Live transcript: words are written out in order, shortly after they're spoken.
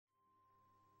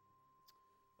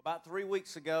About 3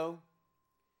 weeks ago,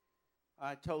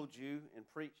 I told you and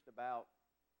preached about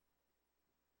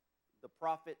the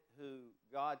prophet who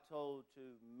God told to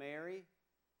marry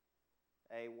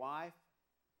a wife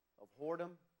of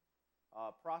whoredom, a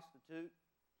prostitute,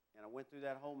 and I went through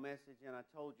that whole message, and I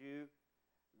told you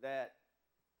that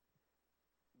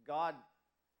God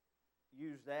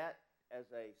used that as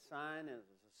a sign, as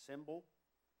a symbol,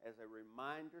 as a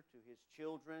reminder to His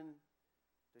children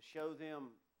to show them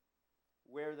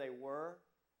where they were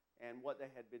and what they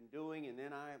had been doing, and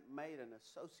then I made an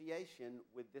association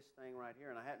with this thing right here,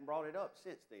 and I hadn't brought it up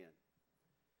since then.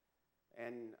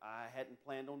 And I hadn't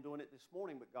planned on doing it this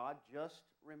morning, but God just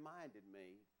reminded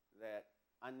me that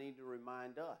I need to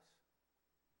remind us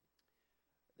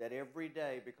that every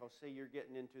day, because, see, you're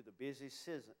getting into the busy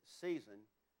season,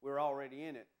 we're already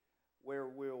in it, where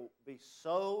we'll be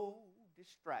so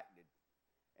distracted.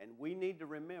 And we need to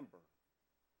remember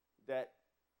that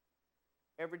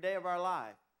every day of our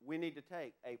life, we need to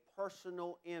take a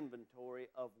personal inventory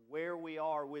of where we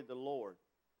are with the Lord.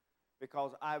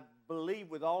 Because I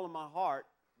believe with all of my heart,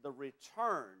 the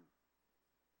return,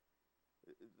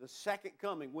 the second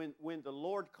coming, when the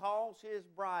Lord calls His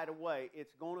bride away,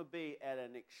 it's going to be at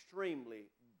an extremely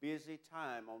busy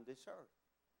time on this earth.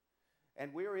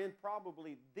 And we're in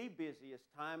probably the busiest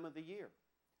time of the year.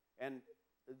 And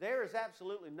there is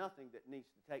absolutely nothing that needs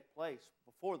to take place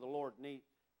before the Lord needs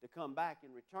to come back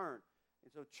and return.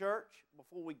 And so, church,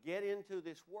 before we get into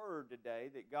this word today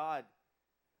that God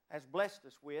has blessed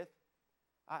us with,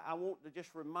 I want to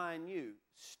just remind you,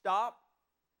 stop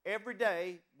every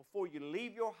day before you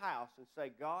leave your house and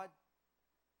say, God,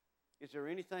 is there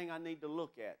anything I need to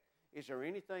look at? Is there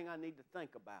anything I need to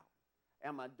think about?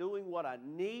 Am I doing what I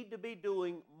need to be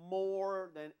doing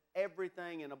more than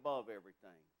everything and above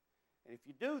everything? And if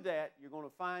you do that, you're going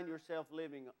to find yourself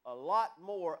living a lot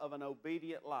more of an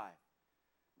obedient life.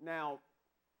 Now,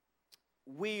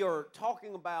 we are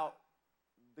talking about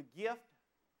the gift,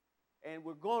 and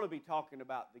we're going to be talking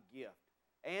about the gift.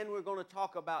 And we're going to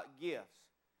talk about gifts.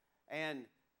 And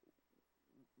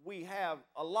we have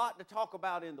a lot to talk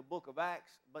about in the book of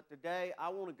Acts, but today I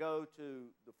want to go to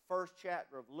the first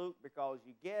chapter of Luke because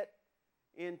you get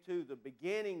into the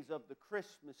beginnings of the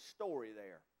Christmas story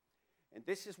there. And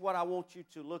this is what I want you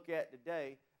to look at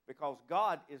today because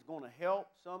God is going to help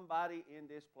somebody in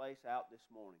this place out this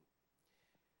morning.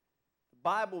 The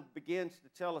Bible begins to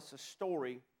tell us a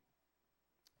story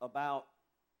about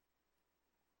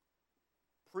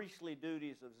priestly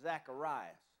duties of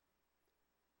Zacharias.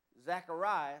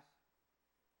 Zacharias,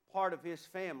 part of his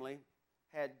family,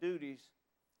 had duties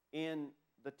in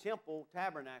the temple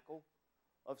tabernacle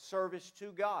of service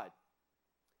to God.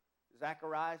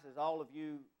 Zacharias, as all of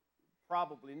you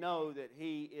probably know, that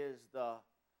he is the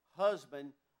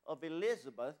husband of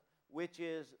Elizabeth, which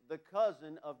is the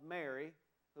cousin of Mary,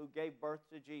 who gave birth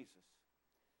to Jesus.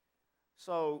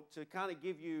 So, to kind of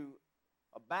give you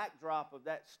a backdrop of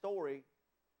that story,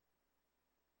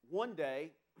 one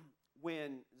day,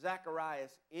 when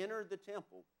Zacharias entered the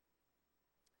temple,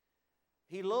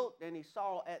 he looked and he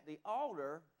saw at the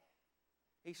altar,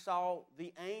 he saw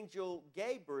the angel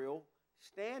Gabriel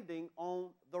standing on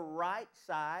the right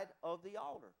side of the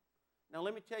altar. Now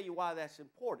let me tell you why that's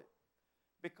important.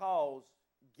 Because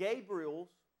Gabriel's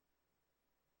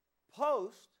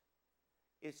post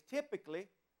is typically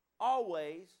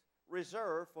always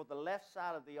reserved for the left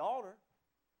side of the altar,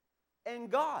 and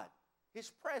God,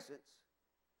 His presence,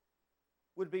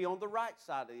 would be on the right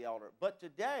side of the altar. But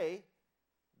today,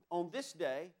 on this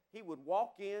day, he would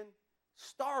walk in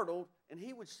startled, and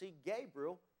he would see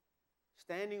Gabriel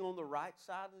standing on the right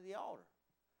side of the altar.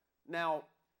 Now,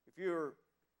 if you're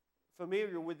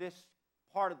familiar with this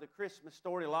part of the Christmas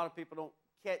story, a lot of people don't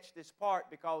catch this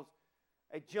part because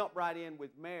they jump right in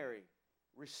with Mary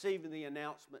receiving the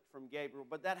announcement from Gabriel.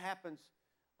 But that happens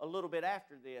a little bit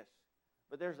after this.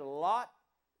 But there's a lot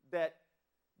that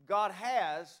God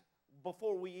has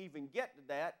before we even get to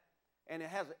that, and it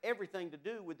has everything to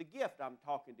do with the gift I'm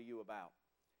talking to you about.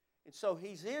 And so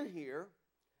he's in here,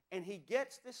 and he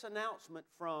gets this announcement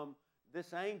from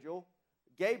this angel,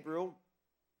 Gabriel,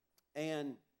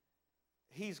 and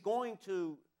he's going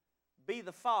to be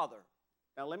the father.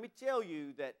 Now let me tell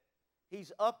you that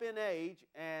he's up in age,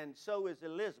 and so is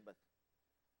Elizabeth.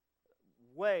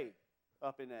 Way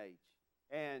up in age.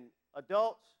 And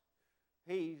adults,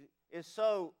 he is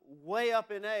so way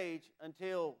up in age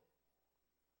until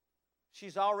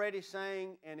she's already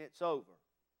saying and it's over.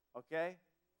 Okay?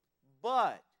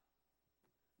 But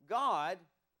God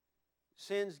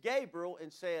sends Gabriel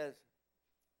and says,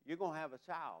 you're going to have a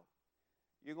child.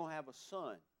 You're going to have a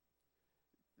son.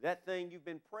 That thing you've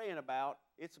been praying about,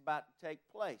 it's about to take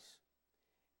place.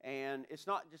 And it's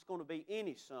not just going to be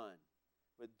any son,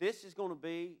 but this is going to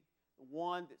be the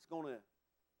one that's going to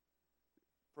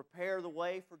prepare the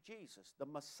way for Jesus, the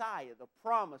Messiah, the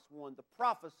promised one, the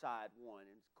prophesied one.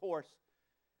 And of course,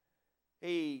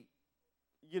 he,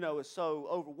 is so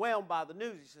overwhelmed by the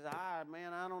news. He says,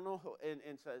 man, I don't know.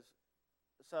 And says,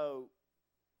 so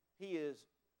he is,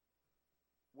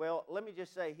 well, let me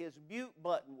just say, his mute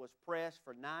button was pressed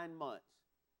for 9 months.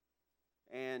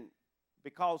 And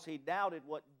because he doubted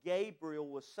what Gabriel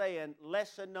was saying,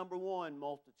 lesson number 1,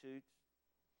 multitudes,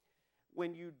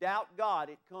 when you doubt God,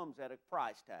 it comes at a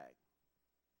price tag.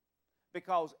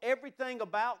 Because everything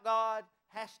about God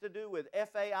has to do with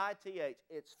F-A-I-T-H.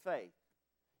 It's faith.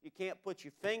 You can't put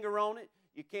your finger on it.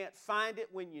 You can't find it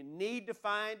when you need to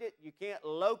find it. You can't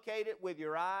locate it with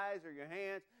your eyes or your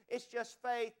hands. It's just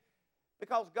faith,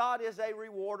 because God is a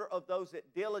rewarder of those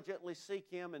that diligently seek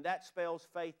Him, and that spells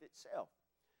faith itself.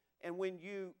 And when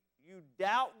you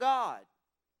doubt God,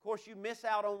 of course, you miss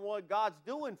out on what God's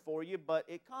doing for you, but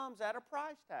it comes at a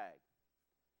price tag.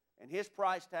 And His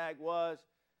price tag was,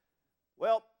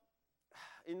 well,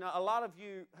 a lot of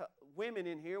you women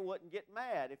in here wouldn't get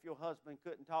mad if your husband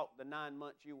couldn't talk the 9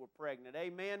 months you were pregnant.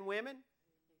 Amen, women?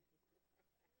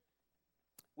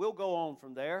 We'll go on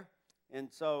from there. And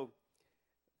so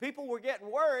people were getting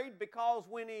worried because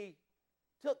when he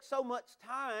took so much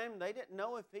time, they didn't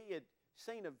know if he had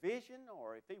seen a vision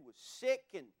or if he was sick.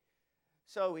 And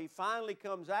so he finally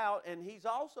comes out, and he's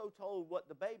also told what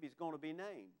the baby's going to be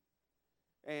named.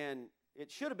 And it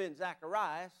should have been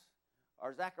Zacharias,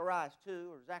 or Zacharias II,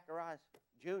 or Zacharias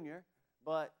Jr.,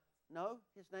 but no,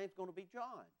 his name's going to be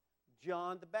John,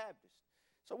 John the Baptist.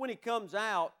 So when he comes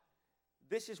out,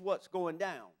 this is what's going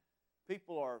down.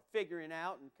 People are figuring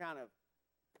out and kind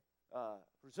of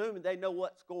presuming they know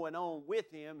what's going on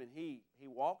with him, and he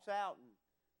walks out, and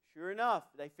sure enough,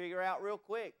 they figure out real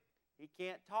quick he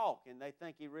can't talk, and they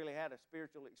think he really had a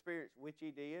spiritual experience, which he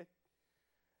did.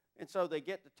 And so they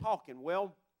get to talking.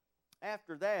 Well,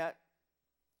 after that,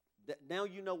 now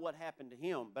you know what happened to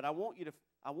him, but I want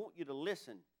you to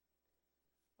listen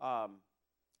to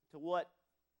what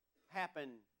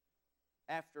happened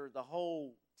after the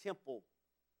whole temple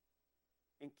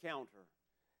encounter.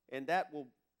 And that will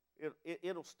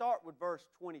it'll start with verse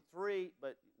 23,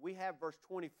 but we have verse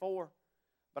 24.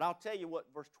 But I'll tell you what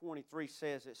verse 23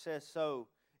 says. It says, so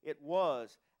it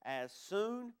was as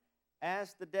soon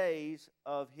as the days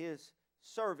of his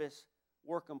service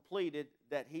were completed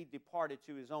that he departed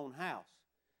to his own house.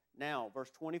 Now,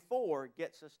 verse 24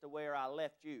 gets us to where I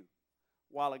left you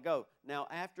a while ago. Now,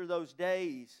 after those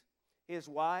days, his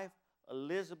wife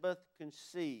Elizabeth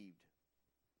conceived,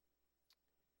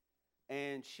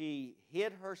 and she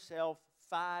hid herself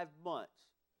 5 months,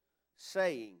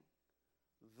 saying,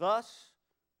 thus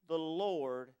the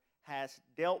Lord has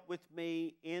dealt with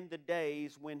me in the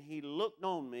days when he looked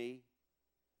on me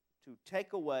to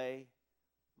take away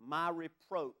my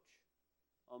reproach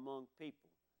among people.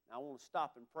 Now, I want to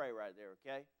stop and pray right there,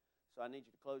 okay? So I need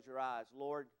you to close your eyes.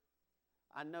 Lord,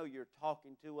 I know you're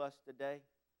talking to us today.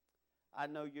 I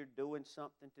know you're doing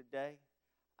something today.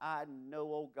 I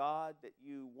know, oh God, that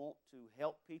you want to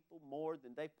help people more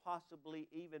than they possibly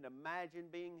even imagine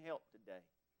being helped today.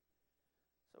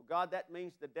 So, God, that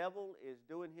means the devil is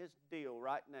doing his deal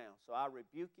right now. So I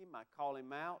rebuke him. I call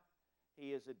him out.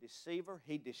 He is a deceiver.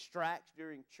 He distracts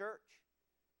during church.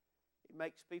 He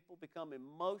makes people become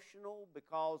emotional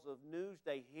because of news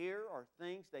they hear or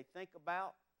things they think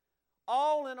about,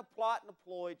 all in a plot and a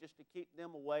ploy just to keep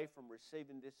them away from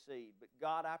receiving this seed. But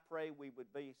God, I pray we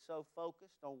would be so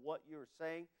focused on what you're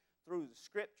saying through the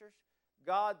Scriptures,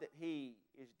 God, that he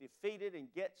is defeated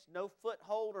and gets no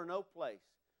foothold or no place.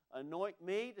 Anoint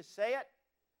me to say it,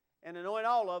 and anoint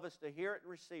all of us to hear it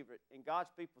and receive it. And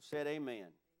God's people said, amen.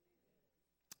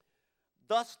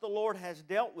 Thus the Lord has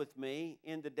dealt with me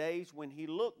in the days when he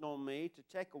looked on me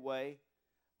to take away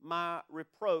my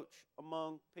reproach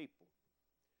among people.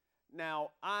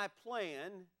 Now, I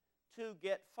plan to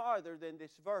get farther than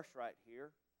this verse right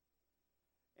here.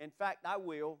 In fact, I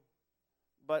will,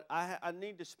 but I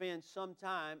need to spend some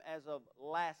time as of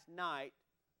last night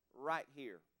right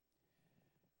here.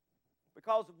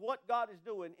 Because of what God is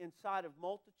doing inside of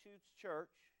Multitudes Church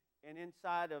and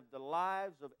inside of the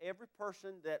lives of every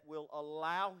person that will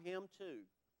allow him to.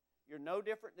 You're no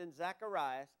different than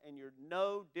Zacharias, and you're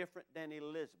no different than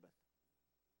Elizabeth.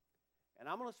 And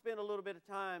I'm going to spend a little bit of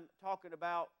time talking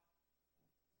about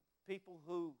people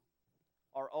who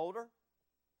are older,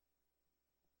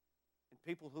 and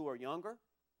people who are younger,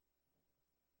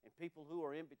 and people who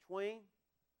are in between,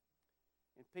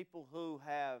 and people who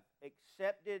have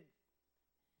accepted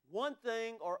one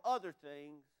thing or other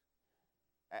things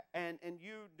And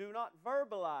you do not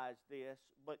verbalize this,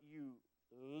 but you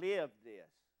live this.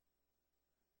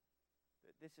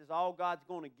 That this is all God's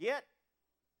going to get.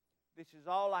 This is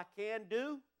all I can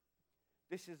do.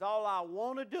 This is all I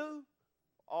want to do.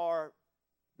 Or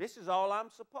this is all I'm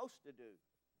supposed to do.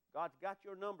 God's got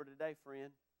your number today,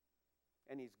 friend.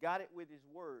 And He's got it with His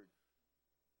Word.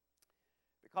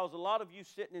 Because a lot of you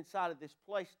sitting inside of this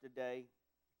place today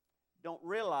don't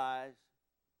realize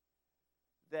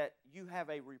that you have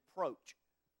a reproach.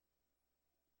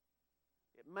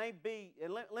 It may be,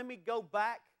 and let me go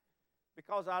back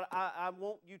because I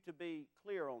want you to be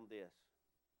clear on this.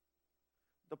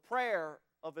 The prayer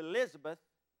of Elizabeth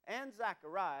and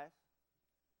Zacharias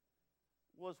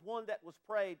was one that was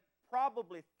prayed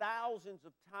probably thousands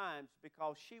of times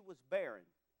because she was barren.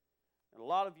 And a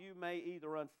lot of you may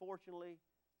either unfortunately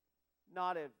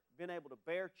not have been able to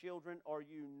bear children, or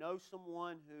you know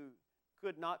someone who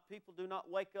could not. People do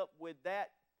not wake up with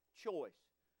that choice.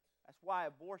 That's why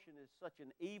abortion is such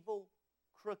an evil,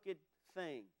 crooked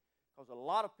thing. Because a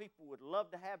lot of people would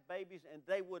love to have babies and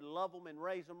they would love them and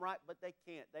raise them right, but they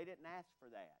can't. They didn't ask for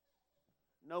that.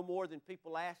 No more than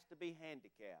people ask to be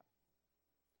handicapped.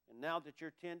 And now that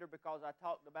you're tender because I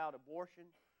talked about abortion,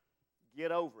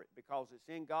 get over it because it's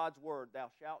in God's Word. Thou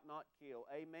shalt not kill.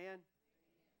 Amen?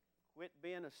 Quit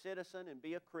being a citizen and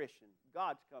be a Christian.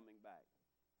 God's coming back.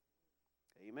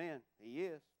 Amen. He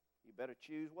is. You better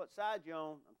choose what side you're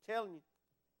on. I'm telling you.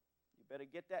 You better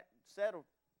get that settled.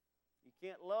 You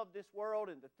can't love this world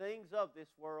and the things of this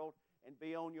world and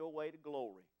be on your way to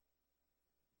glory.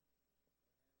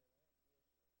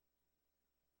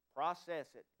 Process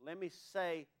it. Let me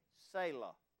say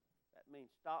Selah. That means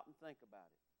stop and think about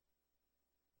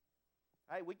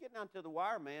it. Hey, we get down to the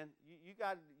wire, man. You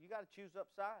got to choose up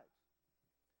sides.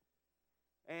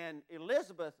 And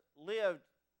Elizabeth lived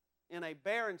in a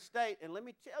barren state, and let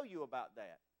me tell you about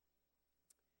that.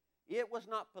 It was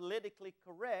not politically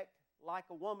correct, like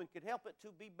a woman could help it,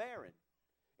 to be barren.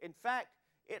 In fact,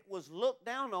 it was looked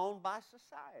down on by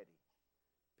society.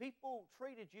 People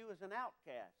treated you as an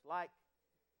outcast, like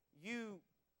you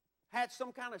had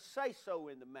some kind of say-so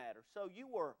in the matter. So you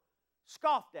were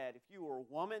scoffed at if you were a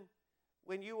woman.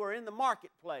 When you were in the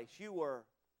marketplace, you were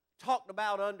talked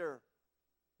about under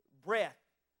breath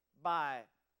by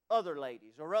other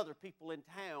ladies or other people in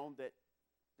town that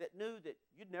knew that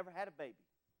you'd never had a baby.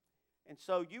 And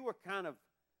so you were kind of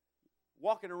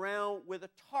walking around with a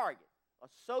target, a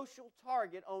social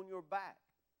target on your back.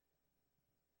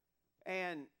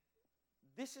 And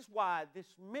this is why this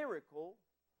miracle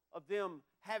of them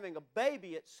having a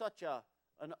baby at such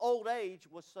an old age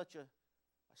was such a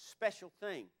special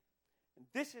thing. And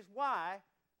this is why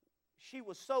she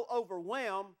was so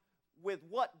overwhelmed with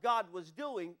what God was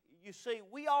doing. You see,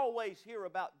 we always hear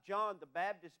about John the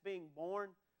Baptist being born,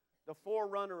 the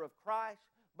forerunner of Christ,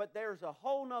 but there's a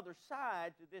whole other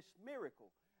side to this miracle,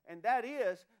 and that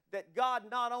is that God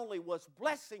not only was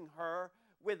blessing her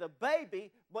with a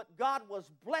baby, but God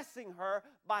was blessing her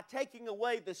by taking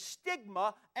away the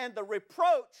stigma and the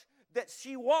reproach that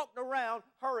she walked around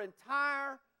her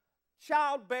entire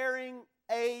childbearing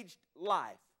aged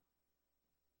life.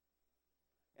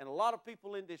 And a lot of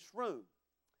people in this room,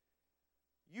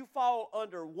 you fall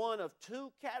under one of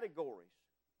two categories.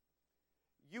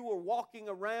 You are walking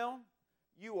around,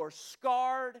 you are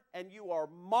scarred, and you are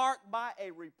marked by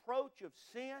a reproach of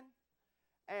sin,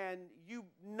 and you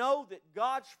know that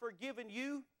God's forgiven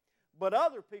you, but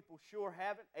other people sure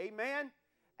haven't. Amen?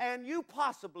 And you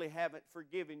possibly haven't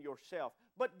forgiven yourself,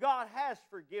 but God has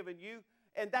forgiven you,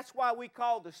 and that's why we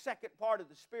call the second part of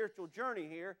the spiritual journey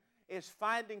here is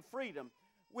finding freedom,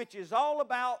 which is all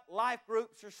about life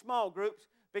groups or small groups,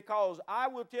 because I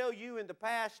will tell you in the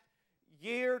past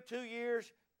year, 2 years,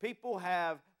 people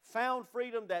have found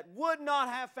freedom that would not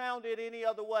have found it any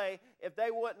other way if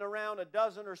they wasn't around a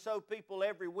dozen or so people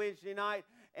every Wednesday night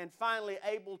and finally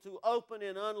able to open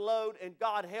and unload, and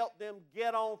God helped them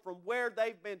get on from where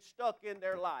they've been stuck in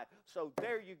their life. So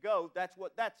there you go. That's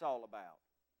what that's all about.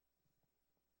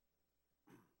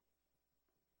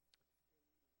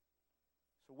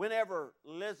 So whenever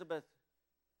Elizabeth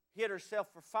hid herself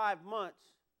for 5 months,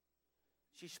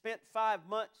 she spent 5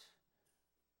 months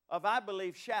of, I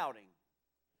believe, shouting.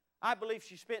 I believe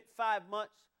she spent 5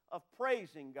 months of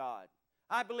praising God.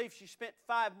 I believe she spent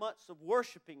 5 months of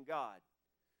worshiping God.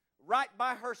 Right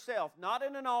by herself, not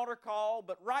in an altar call,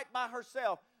 but right by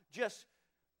herself, just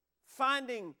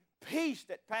finding peace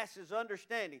that passes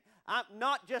understanding.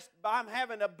 I'm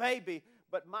having a baby,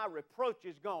 but my reproach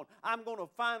is gone. I'm going to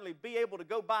finally be able to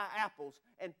go buy apples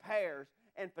and pears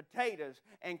and potatoes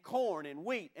and corn and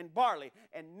wheat and barley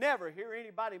and never hear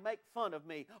anybody make fun of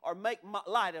me or make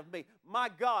light of me. My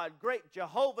God, great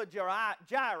Jehovah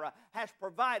Jireh, has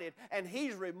provided, and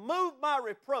He's removed my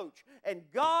reproach. And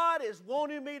God is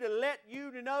wanting me to let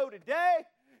you know today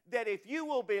that if you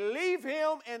will believe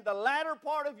Him in the latter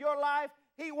part of your life,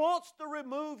 He wants to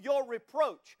remove your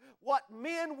reproach. What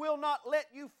men will not let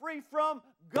you free from,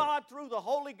 God through the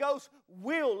Holy Ghost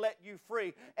will let you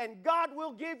free. And God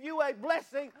will give you a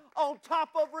blessing on top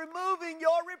of removing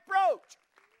your reproach.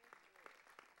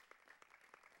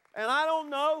 And I don't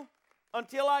know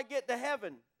until I get to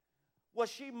heaven, was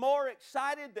she more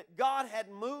excited that God had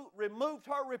removed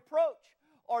her reproach,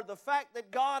 or the fact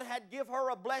that God had give her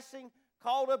a blessing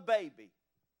called a baby?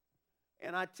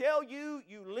 And I tell you,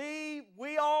 you leave,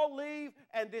 we all leave,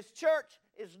 and this church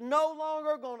is no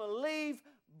longer going to leave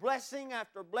blessing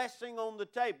after blessing on the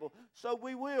table. So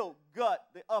we will gut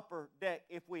the upper deck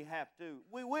if we have to.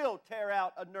 We will tear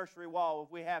out a nursery wall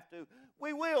if we have to.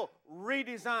 We will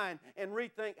redesign and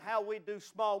rethink how we do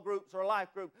small groups or life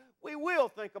groups. We will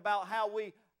think about how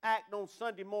we act on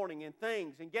Sunday morning and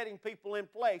things and getting people in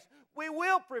place. We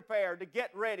will prepare to get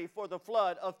ready for the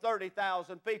flood of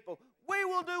 30,000 people. We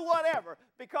will do whatever,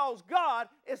 because God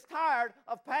is tired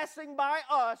of passing by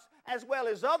us as well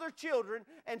as other children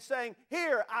and saying,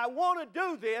 here, I want to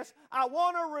do this. I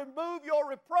want to remove your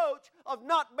reproach of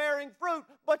not bearing fruit,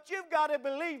 but you've got to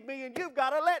believe me and you've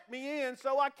got to let me in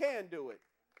so I can do it.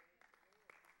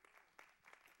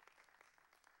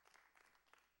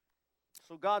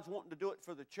 So God's wanting to do it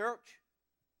for the church,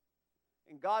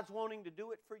 and God's wanting to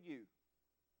do it for you.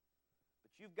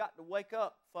 But you've got to wake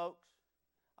up, folks.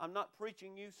 I'm not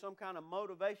preaching you some kind of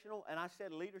motivational, and I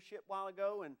said leadership a while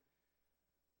ago, and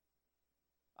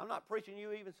I'm not preaching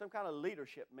you even some kind of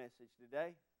leadership message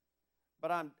today.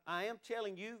 But I am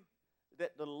telling you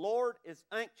that the Lord is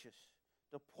anxious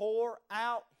to pour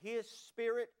out His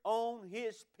Spirit on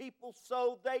His people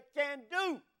so they can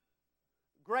do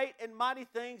great and mighty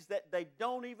things that they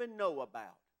don't even know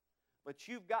about. But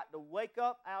you've got to wake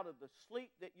up out of the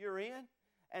sleep that you're in,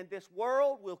 and this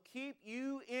world will keep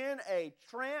you in a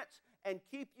trance and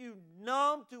keep you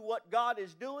numb to what God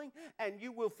is doing, and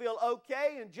you will feel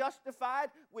okay and justified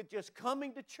with just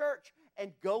coming to church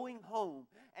and going home,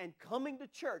 and coming to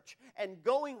church and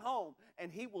going home.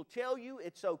 And He will tell you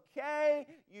it's okay,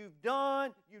 you've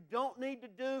done, you don't need to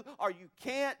do, or you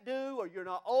can't do, or you're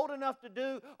not old enough to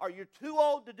do, or you're too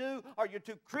old to do, or you're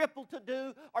too crippled to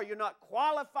do, or you're not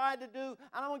qualified to do.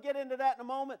 I'm going to get into that in a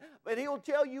moment. But He will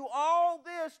tell you all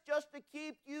this just to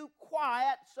keep you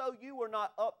quiet so you are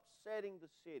not upsetting the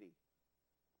city.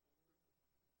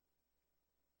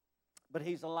 But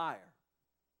He's a liar.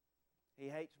 He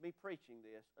hates me preaching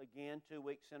this again 2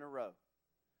 weeks in a row.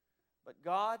 But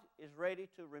God is ready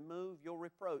to remove your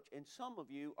reproach. And some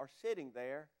of you are sitting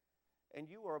there and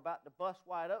you are about to bust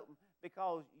wide open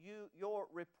because your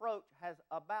reproach has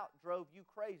about drove you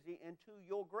crazy into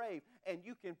your grave. And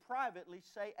you can privately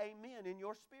say amen in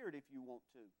your spirit if you want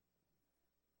to.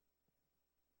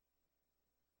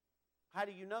 How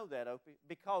do you know that, Opie?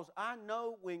 Because I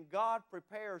know when God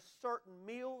prepares certain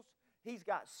meals, He's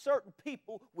got certain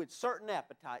people with certain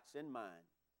appetites in mind.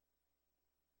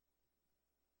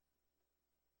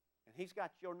 And He's got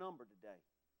your number today.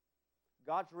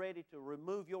 God's ready to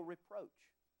remove your reproach.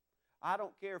 I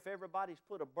don't care if everybody's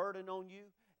put a burden on you.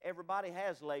 Everybody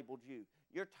has labeled you.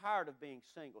 You're tired of being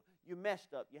single. You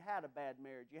messed up. You had a bad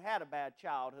marriage. You had a bad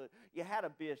childhood. You had a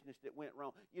business that went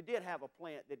wrong. You did have a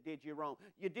plant that did you wrong.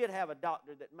 You did have a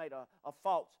doctor that made a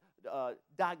false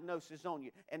diagnosis on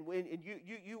you. And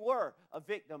you were a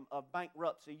victim of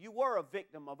bankruptcy. You were a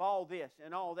victim of all this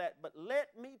and all that. But let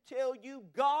me tell you,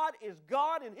 God is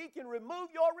God, and He can remove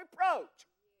your reproach.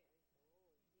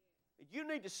 You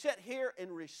need to sit here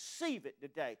and receive it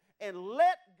today and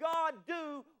let God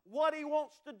do what He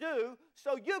wants to do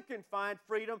so you can find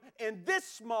freedom in this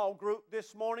small group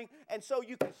this morning, and so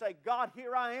you can say, God,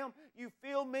 here I am. You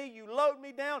feel me, you load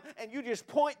me down, and you just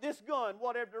point this gun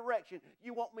whatever direction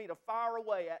you want me to fire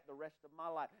away at the rest of my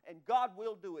life. And God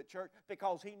will do it, church,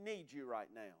 because He needs you right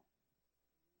now.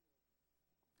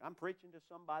 I'm preaching to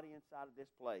somebody inside of this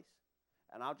place.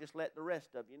 And I'll just let the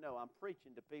rest of you know I'm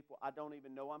preaching to people I don't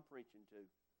even know I'm preaching to.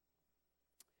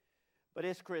 But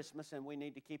it's Christmas, and we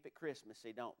need to keep it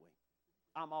Christmassy, don't we?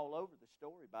 I'm all over the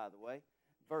story, by the way.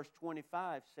 Verse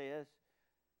 25 says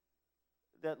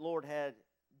that Lord had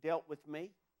dealt with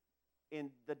me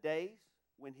in the days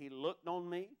when He looked on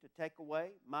me to take away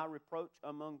my reproach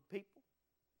among people.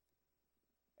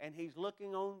 And He's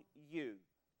looking on you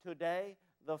today,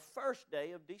 the first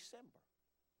day of December.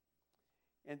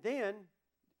 And then,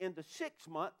 in the 6th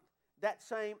month, that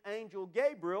same angel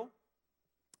Gabriel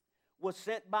was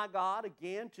sent by God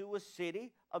again to a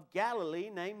city of Galilee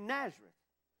named Nazareth,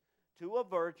 to a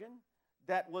virgin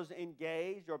that was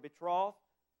engaged or betrothed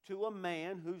to a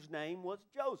man whose name was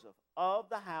Joseph, of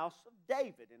the house of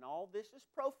David. And all this is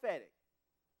prophetic.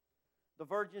 The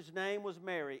virgin's name was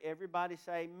Mary. Everybody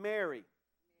say Mary.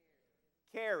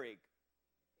 Carrig.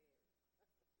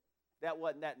 That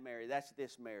wasn't that Mary. That's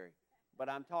this Mary. But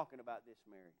I'm talking about this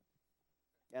Mary.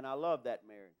 And I love that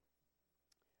Mary,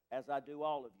 as I do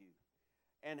all of you.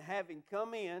 And having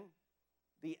come in,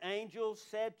 the angel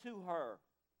said to her,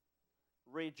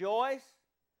 Rejoice,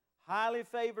 highly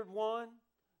favored one,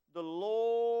 the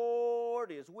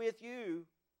Lord is with you.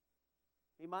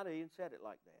 He might have even said it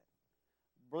like that.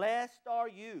 Blessed are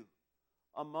you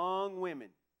among women.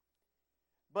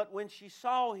 But when she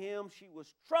saw him, she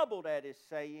was troubled at his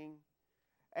saying,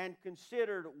 and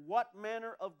considered what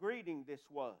manner of greeting this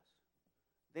was.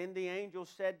 Then the angel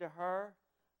said to her,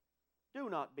 Do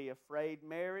not be afraid,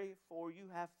 Mary, for you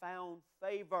have found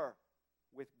favor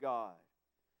with God.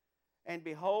 And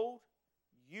behold,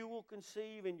 you will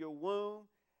conceive in your womb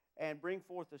and bring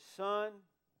forth a son,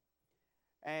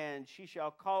 and she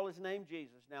shall call his name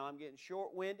Jesus. Now, I'm getting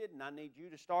short-winded, and I need you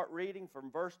to start reading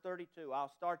from verse 32.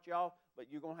 I'll start you off, but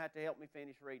you're going to have to help me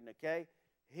finish reading, okay?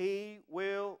 He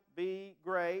will be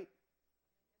great.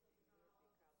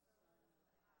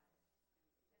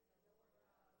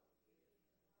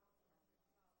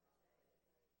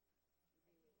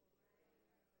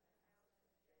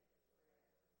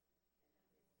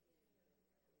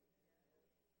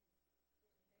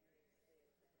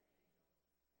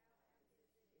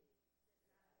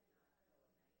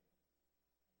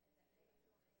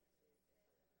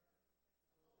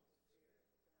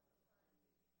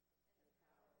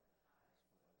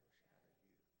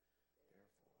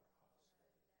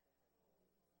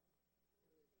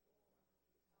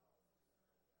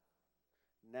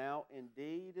 Now,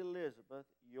 indeed, Elizabeth,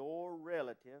 your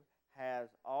relative, has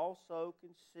also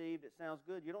conceived, it sounds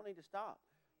good, you don't need to stop,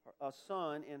 a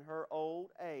son in her old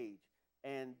age.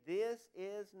 And this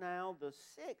is now the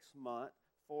 6th month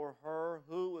for her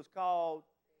who was called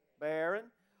barren.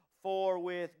 For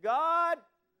with God,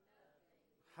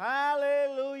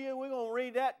 hallelujah, we're going to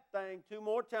read that thing 2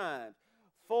 more times.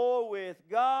 For with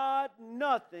God,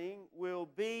 nothing will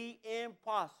be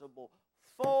impossible.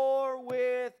 For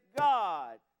with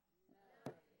God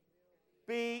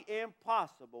be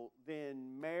impossible.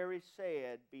 Then Mary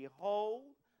said, Behold,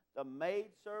 the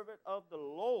maidservant of the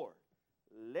Lord,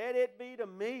 let it be to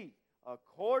me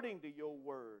according to your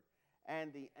word.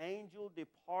 And the angel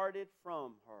departed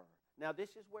from her. Now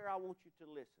this is where I want you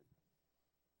to listen.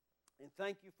 And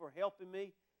thank you for helping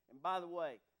me. And by the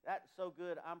way, that's so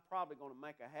good, I'm probably going to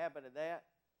make a habit of that.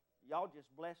 Y'all just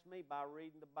bless me by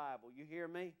reading the Bible. You hear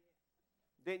me?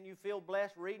 Didn't you feel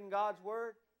blessed reading God's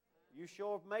Word? You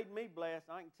sure have made me blessed,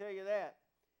 I can tell you that.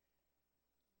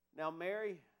 Now,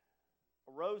 Mary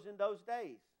arose in those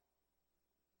days.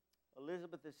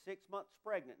 Elizabeth is 6 months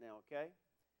pregnant now, okay?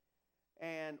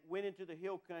 And went into the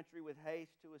hill country with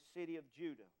haste to a city of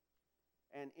Judah,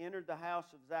 and entered the house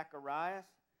of Zacharias,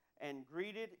 and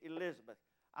greeted Elizabeth.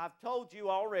 I've told you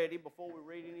already, before we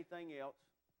read anything else,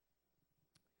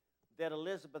 that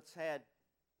Elizabeth's had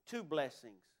 2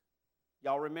 blessings.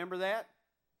 Y'all remember that?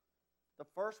 The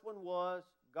first one was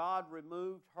God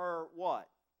removed her what?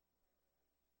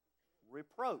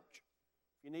 Reproach.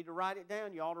 If you need to write it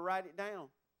down, you ought to write it down.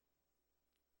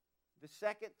 The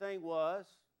second thing was,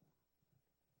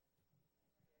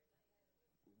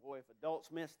 boy, if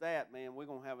adults miss that, man, we're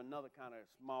going to have another kind of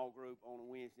small group on a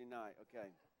Wednesday night. Okay.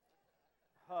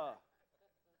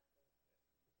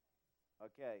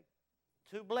 Okay.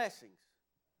 2 blessings.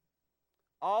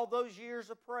 All those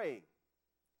years of praying,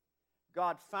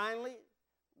 God finally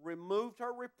removed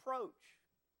her reproach.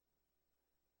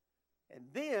 And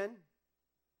then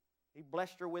He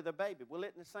blessed her with a baby. Well,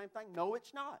 isn't the same thing? No,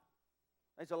 it's not.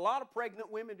 There's a lot of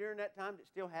pregnant women during that time that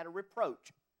still had a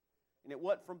reproach. And it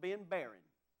wasn't from being barren.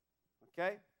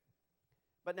 Okay?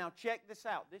 But now check this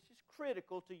out. This is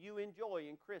critical to you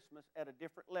enjoying Christmas at a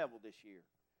different level this year.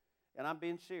 And I'm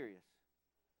being serious.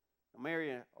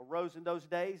 Mary arose in those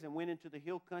days and went into the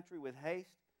hill country with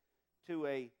haste to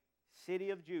a city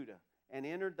of Judah, and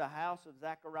entered the house of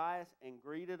Zacharias and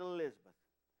greeted Elizabeth.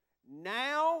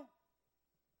 Now,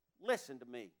 listen to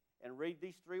me and read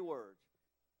these 3 words.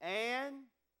 And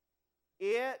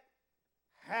it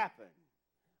happened,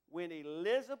 when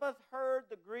Elizabeth heard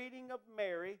the greeting of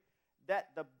Mary,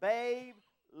 that the babe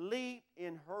leaped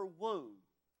in her womb.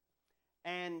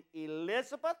 And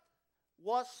Elizabeth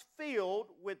was filled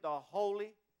with the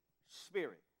Holy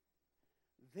Spirit.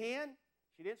 Then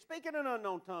She didn't speak in an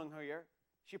unknown tongue here.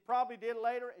 She probably did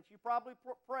later, and she probably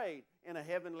prayed in a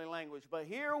heavenly language. But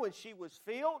here, when she was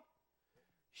filled,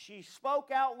 she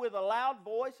spoke out with a loud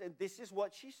voice, and this is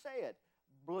what she said.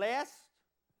 Blessed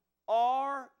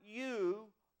are you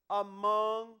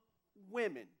among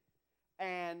women,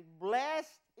 and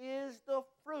blessed is the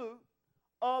fruit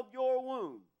of your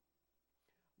womb.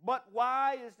 But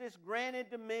why is this granted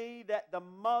to me that the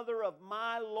mother of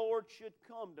my Lord should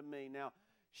come to me? Now,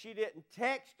 she didn't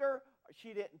text her.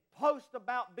 She didn't post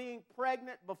about being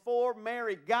pregnant before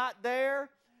Mary got there.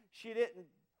 She didn't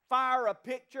fire a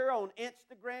picture on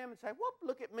Instagram and say, whoop,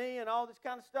 look at me and all this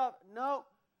kind of stuff. No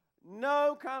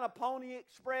kind of Pony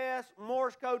Express,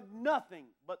 Morse code, nothing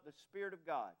but the Spirit of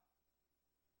God.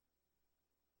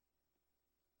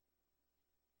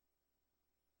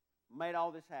 Made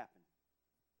all this happen.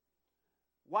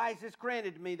 Why is this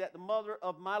granted to me that the mother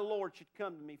of my Lord should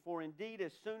come to me? For indeed,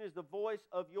 as soon as the voice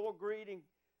of your greeting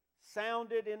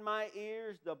sounded in my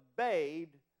ears, the babe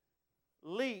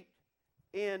leaped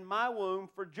in my womb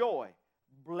for joy.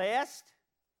 Blessed.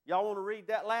 Y'all want to read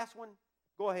that last one?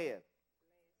 Go ahead.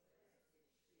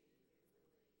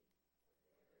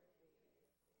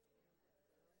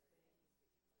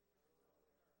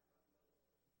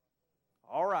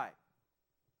 All right.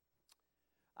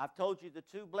 I've told you the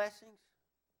two blessings.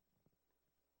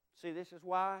 See, this is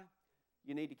why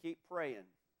you need to keep praying.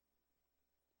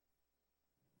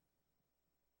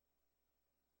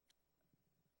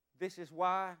 This is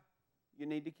why you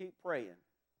need to keep praying.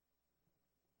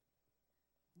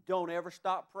 Don't ever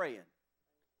stop praying.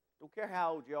 Don't care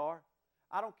how old you are.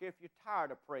 I don't care if you're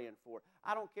tired of praying for it.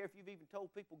 I don't care if you've even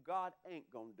told people God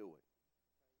ain't going to do it.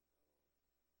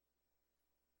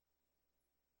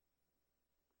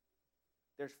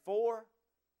 There's 4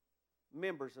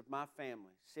 members of my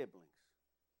family, siblings.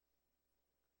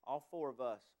 All 4 of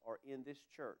us are in this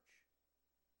church.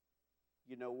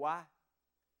 You know why?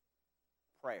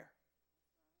 Prayer.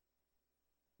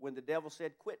 When the devil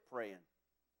said quit praying,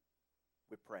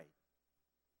 we prayed.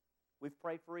 We've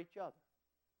prayed for each other.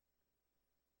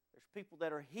 There's people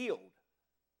that are healed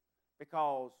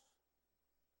because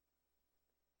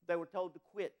they were told to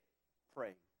quit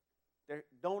praying.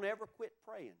 Don't ever quit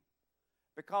praying.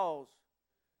 Because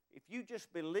if you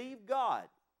just believe God,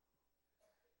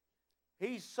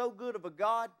 He's so good of a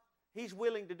God, He's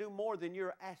willing to do more than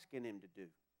you're asking Him to do.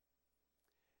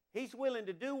 He's willing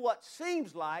to do what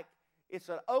seems like it's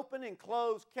an open and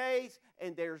closed case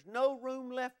and there's no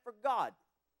room left for God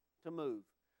to move.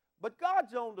 But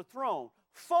God's on the throne.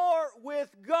 For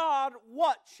with God,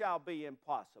 what shall be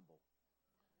impossible?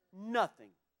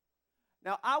 Nothing.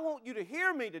 Now, I want you to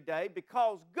hear me today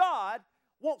because God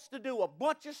wants to do a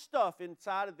bunch of stuff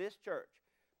inside of this church.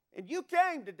 And you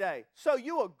came today, so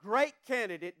you're a great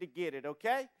candidate to get it,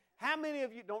 okay? How many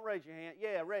of you, don't raise your hand,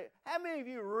 yeah, how many of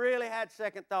you really had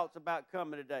second thoughts about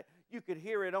coming today? You could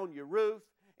hear it on your roof,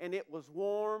 and it was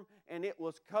warm, and it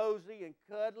was cozy and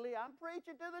cuddly. I'm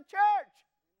preaching to the church.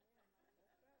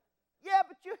 Yeah,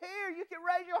 but you're here. You can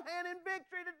raise your hand in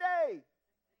victory today.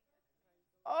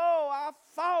 Oh, I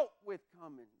fought with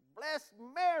coming. Bless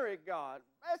Mary, God.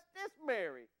 Bless this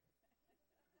Mary.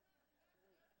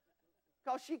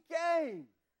 Because she came.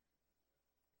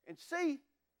 And see,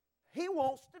 He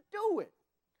wants to do it.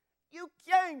 You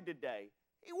came today.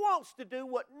 He wants to do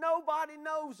what nobody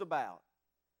knows about.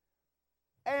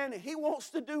 And He wants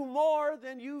to do more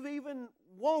than you've even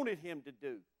wanted Him to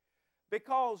do.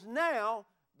 Because now,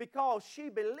 because she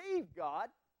believed God,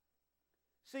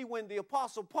 see, when the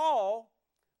Apostle Paul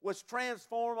was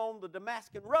transformed on the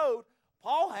Damascus Road,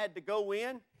 Paul had to go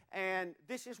in, and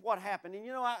this is what happened. And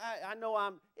you know, I know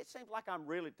it seems like I'm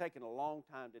really taking a long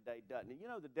time today, doesn't it? You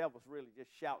know, the devil's really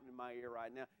just shouting in my ear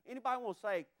right now. Anybody want to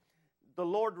say, the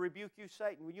Lord rebuke you,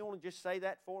 Satan? Well, you want to just say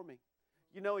that for me?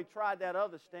 You know, he tried that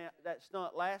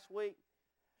stunt last week.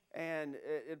 And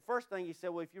the first thing he said,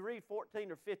 well, if you read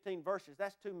 14 or 15 verses,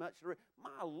 that's too much to read.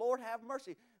 My Lord, have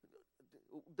mercy.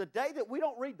 The day that we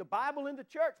don't read the Bible in the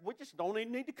church, we just don't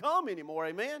even need to come anymore,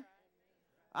 amen?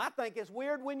 I think it's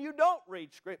weird when you don't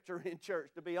read Scripture in church,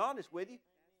 to be honest with you.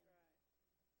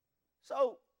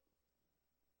 So,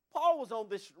 Paul was on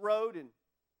this road, and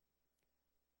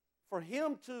for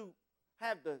him to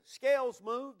have the scales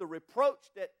moved, the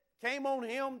reproach that came on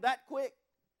him that quick,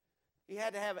 he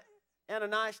had to have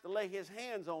Ananias to lay his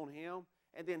hands on him,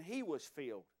 and then he was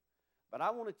filled. But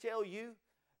I want to tell you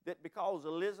that because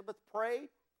Elizabeth prayed,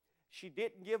 she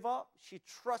didn't give up. She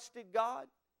trusted God.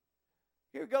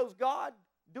 Here goes God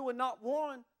doing not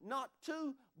one, not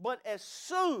two, but as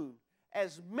soon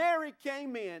as Mary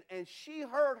came in and she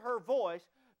heard her voice,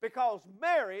 because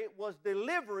Mary was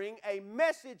delivering a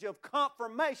message of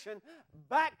confirmation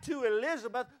back to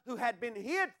Elizabeth, who had been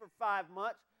hid for 5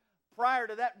 months. Prior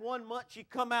to that 1 month, she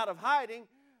come out of hiding.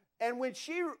 And when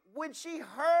she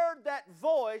heard that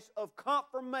voice of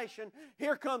confirmation,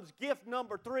 here comes gift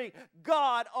number 3.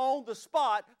 God on the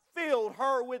spot filled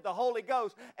her with the Holy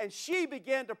Ghost, and she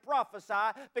began to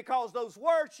prophesy because those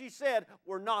words she said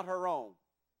were not her own.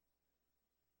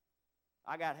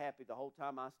 I got happy the whole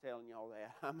time I was telling y'all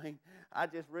that. I mean, I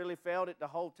just really felt it the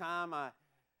whole time.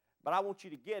 But I want you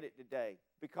to get it today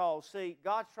because, see,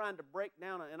 God's trying to break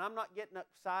down, and I'm not getting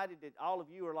excited that all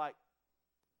of you are like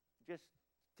just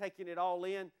taking it all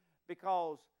in,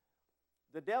 because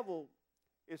the devil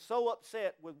is so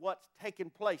upset with what's taking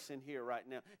place in here right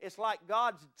now. It's like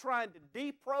God's trying to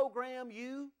deprogram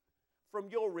you from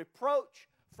your reproach,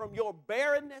 from your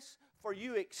barrenness, for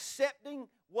you accepting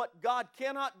what God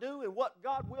cannot do and what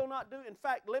God will not do. In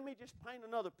fact, let me just paint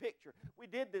another picture. We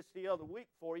did this the other week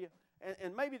for you,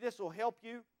 and maybe this will help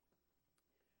you.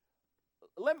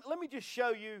 Let me just show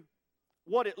you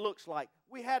what it looks like.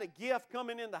 We had a gift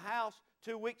coming in the house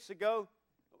 2 weeks ago,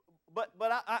 but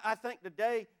I think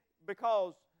today,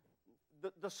 because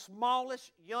the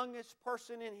smallest, youngest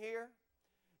person in here,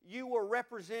 you were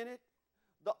represented,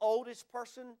 the oldest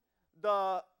person,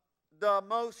 the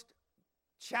most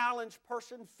challenged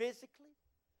person physically,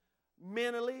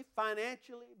 mentally,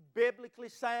 financially, biblically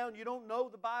sound. You don't know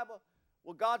the Bible.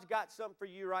 Well, God's got something for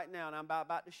you right now, and I'm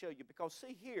about to show you. Because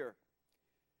see here,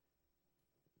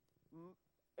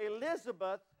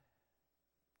 Elizabeth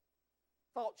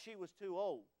thought she was too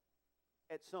old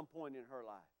at some point in her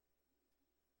life.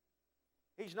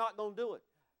 He's not going to do it.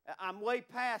 I'm way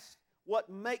past what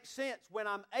makes sense when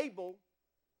I'm able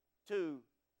to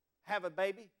have a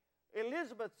baby.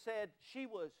 Elizabeth said she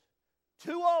was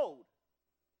too old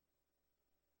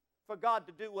for God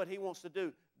to do what He wants to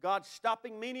do. God's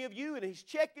stopping many of you, and He's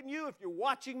checking you. If you're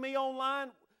watching me online,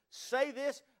 say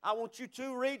this. I want you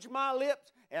to read my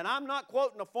lips, and I'm not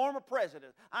quoting a former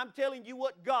president. I'm telling you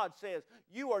what God says.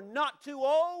 You are not too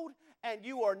old, and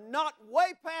you are not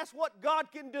way past what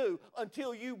God can do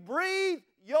until you breathe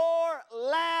your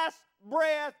last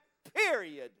breath,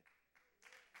 period.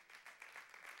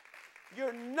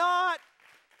 You're not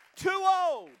too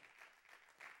old.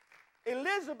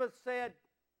 Elizabeth said,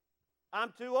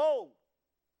 I'm too old.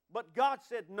 But God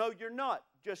said, no, you're not.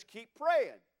 Just keep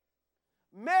praying.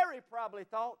 Mary probably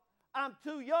thought, I'm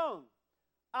too young.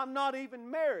 I'm not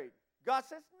even married. God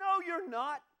says, no, you're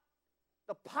not.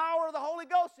 The power of the Holy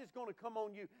Ghost is going to come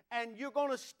on you, and you're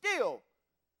going to still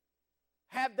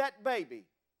have that baby.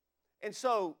 And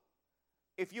so,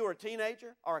 if you're a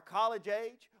teenager or a college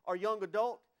age or young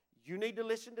adult, you need to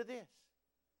listen to this.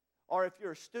 Or if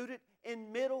you're a student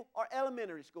in middle or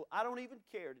elementary school, I don't even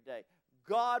care today.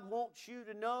 God wants you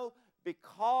to know,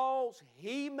 because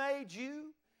He made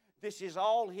you, this is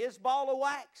all His ball of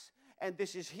wax, and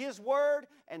this is His word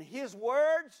and His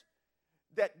words,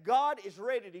 that God is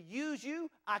ready to use you.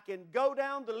 I can go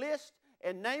down the list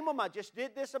and name them. I just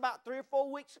did this about 3 or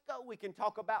 4 weeks ago. We can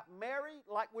talk about Mary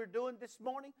like we're doing this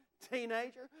morning,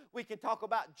 teenager. We can talk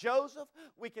about Joseph.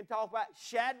 We can talk about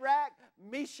Shadrach,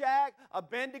 Meshach,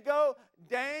 Abednego,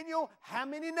 Daniel. How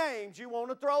many names you want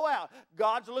to throw out?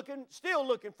 God's still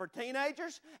looking for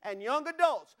teenagers and young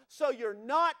adults. So you're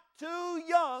not too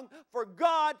young for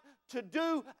God to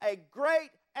do a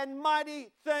great and mighty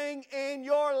thing in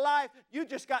your life. You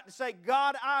just got to say,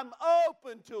 God, I'm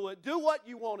open to it. Do what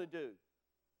you want to do.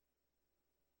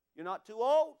 You're not too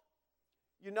old.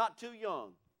 You're not too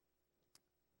young.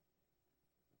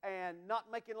 And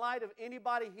not making light of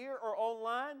anybody here or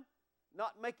online,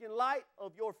 not making light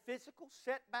of your physical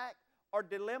setback or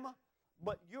dilemma,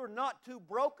 but you're not too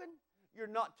broken. You're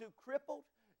not too crippled.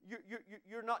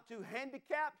 You're not too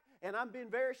handicapped. And I'm being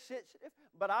very sensitive,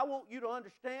 but I want you to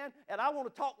understand, and I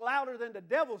want to talk louder than the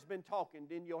devil's been talking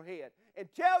in your head, and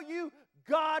tell you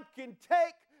God can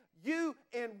take you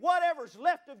in whatever's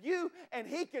left of you, and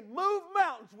He can move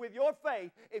mountains with your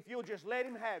faith if you'll just let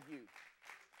Him have you.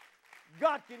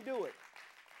 God can do it.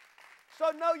 So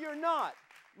no, you're not.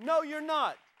 No, you're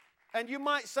not. And you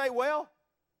might say, well,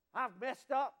 I've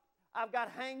messed up. I've got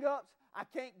hang-ups. I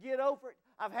can't get over it.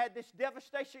 I've had this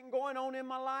devastation going on in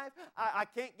my life. I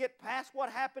can't get past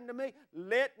what happened to me.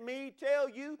 Let me tell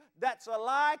you, that's a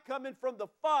lie coming from the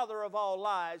Father of all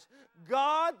lies.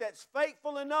 God that's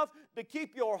faithful enough to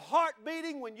keep your heart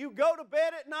beating when you go to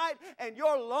bed at night and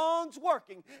your lungs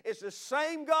working. It's the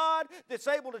same God that's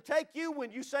able to take you when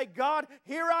you say, God,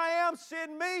 here I am,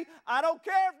 send me. I don't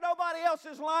care if nobody else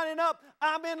is lining up.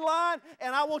 I'm in line,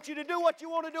 and I want you to do what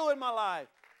you want to do in my life.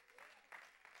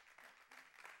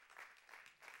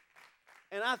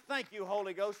 And I thank you,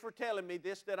 Holy Ghost, for telling me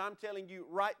this that I'm telling you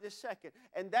right this second.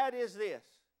 And that is this.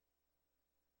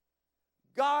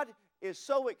 God is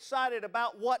so excited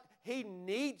about what He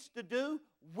needs to do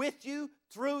with you,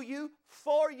 through you,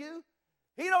 for you.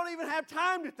 He don't even have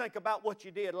time to think about what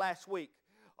you did last week,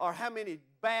 or how many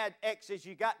bad X's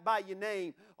you got by your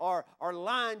name, or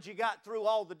lines you got through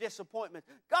all the disappointments.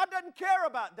 God doesn't care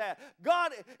about that.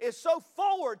 God is so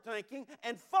forward-thinking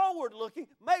and forward-looking.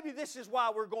 Maybe this is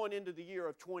why we're going into the year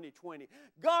of 2020.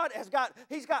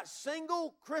 He's got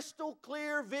single, crystal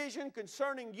clear vision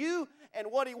concerning you and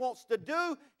what He wants to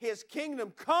do. His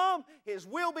kingdom come, His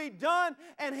will be done,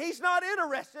 and He's not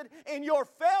interested in your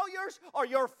failures or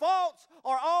your faults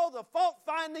or all the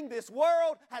fault-finding this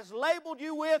world has labeled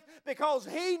you with, because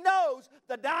He knows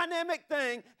the dynamic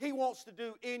thing He wants to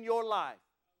do in your life.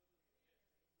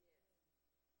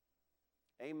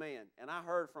 Amen. And I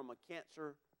heard from a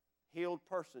cancer-healed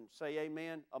person say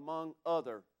amen among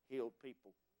other healed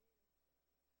people.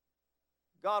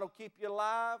 God will keep you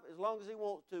alive as long as He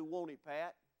wants to, won't He,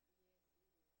 Pat?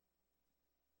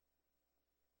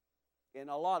 And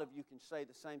a lot of you can say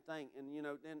the same thing. And, you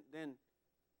know, then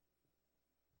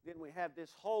we have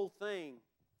this whole thing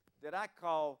that I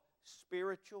call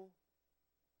spiritual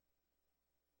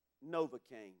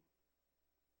Novocaine.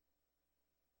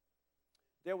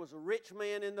 There was a rich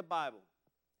man in the Bible.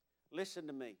 Listen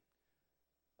to me.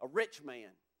 A rich man.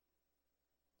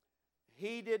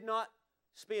 He did not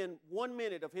spend 1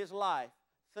 minute of his life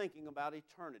thinking about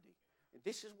eternity. And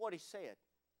this is what he said.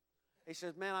 He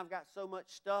says, man, I've got so much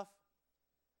stuff.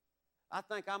 I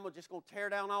think I'm just going to tear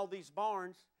down all these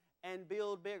barns and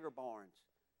build bigger barns,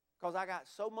 because I got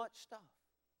so much stuff.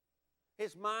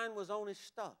 His mind was on his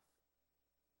stuff.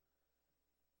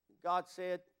 God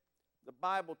said, the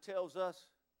Bible tells us,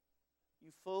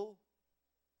 you fool,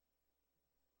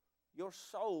 your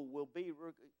soul will be,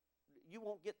 you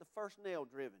won't get the first nail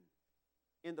driven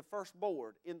in the first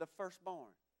board, in the first barn.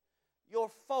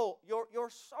 Your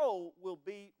soul will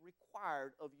be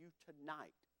required of you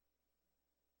tonight.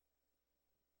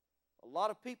 A lot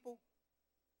of people,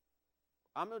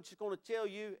 I'm just going to tell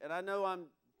you, and I know I'm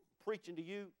preaching to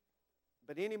you,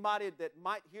 but anybody that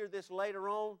might hear this later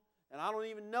on, and I don't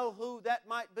even know who that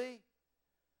might be,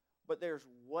 but there's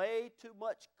way too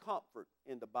much comfort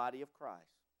in the body of Christ.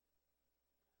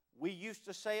 We used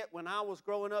to say it when I was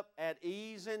growing up, at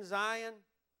ease in Zion.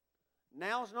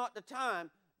 Now's not the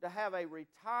time to have a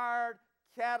retired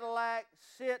Cadillac,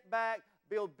 sit back,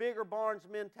 build bigger barns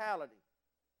mentality.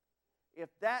 If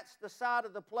that's the side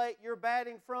of the plate you're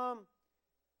batting from,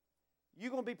 you're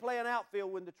going to be playing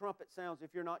outfield when the trumpet sounds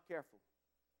if you're not careful.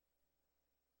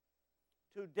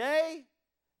 Today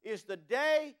is the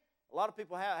day. A lot of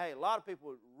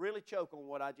people really choke on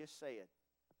what I just said.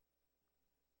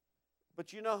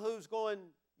 But you know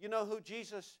who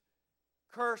Jesus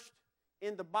cursed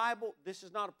in the Bible? This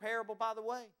is not a parable, by the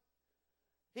way.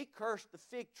 He cursed the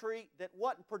fig tree that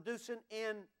wasn't producing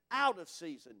in out of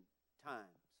season times.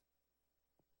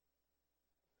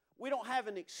 We don't have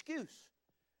an excuse.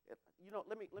 You know,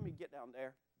 let me get down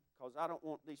there, because I don't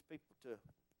want these people to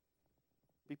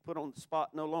be put on the spot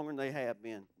no longer than they have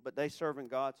been. But they serving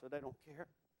God, so they don't care.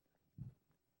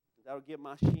 That'll give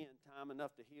my shin time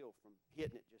enough to heal from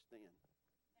hitting it just then.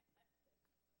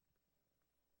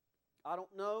 I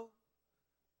don't know,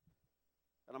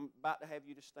 and I'm about to have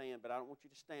you to stand, but I don't want you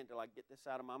to stand till I get this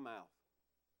out of my mouth.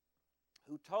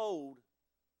 Who told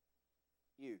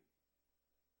you?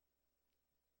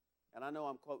 And I know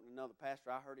I'm quoting another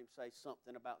pastor. I heard him say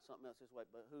something about something else this way,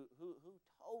 but who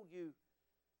told you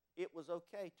it was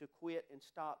okay to quit and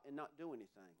stop and not do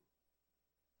anything?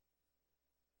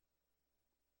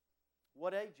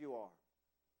 What age you are?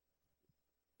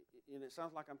 And it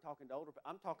sounds like I'm talking to older, but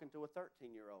I'm talking to a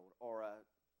 13-year-old or a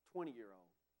 20-year-old.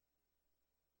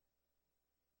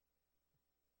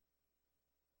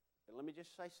 And let me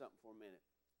just say something for a minute.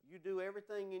 You do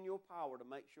everything in your power to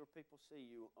make sure people see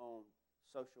you on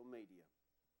social media.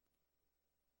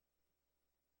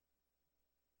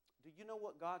 Do you know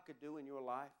what God could do in your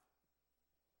life?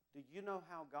 Do you know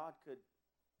how God could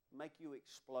make you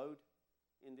explode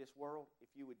in this world if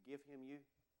you would give Him you?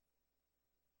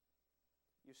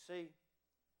 You see,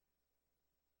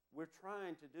 we're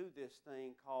trying to do this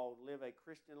thing called live a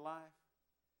Christian life,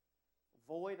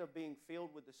 void of being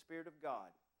filled with the Spirit of God.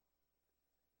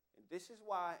 And this is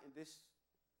why,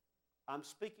 I'm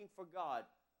speaking for God.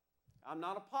 I'm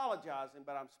not apologizing,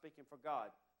 but I'm speaking for God.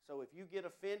 So if you get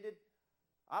offended,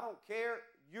 I don't care.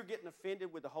 You're getting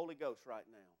offended with the Holy Ghost right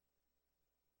now.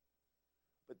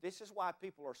 But this is why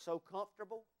people are so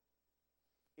comfortable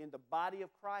in the body of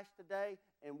Christ today,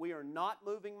 and we are not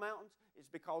moving mountains. It's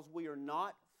because we are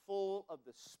not full of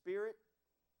the Spirit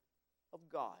of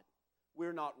God.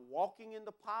 We're not walking in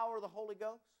the power of the Holy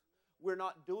Ghost. We're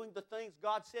not doing the things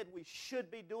God said we should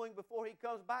be doing before He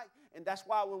comes back. And that's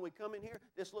why when we come in here,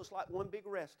 this looks like one big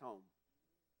rest home.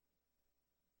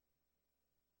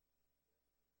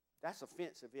 That's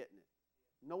offensive, isn't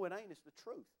it? No, it ain't. It's the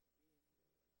truth.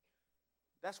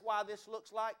 That's why this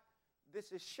looks like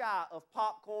this is shy of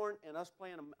popcorn and us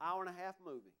playing an hour-and-a-half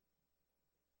movie.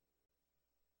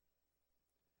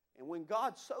 And when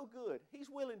God's so good, He's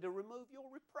willing to remove your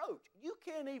reproach. You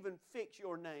can't even fix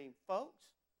your name, folks.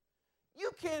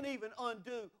 You can't even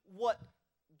undo what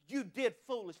you did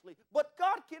foolishly. But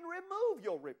God can remove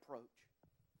your reproach.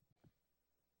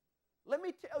 Let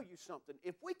me tell you something.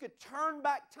 If we could turn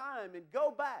back time and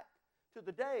go back to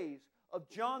the days of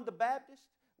John the Baptist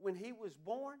when he was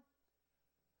born,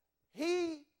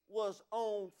 he was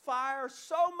on fire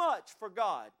so much for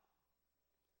God.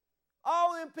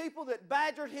 All them people that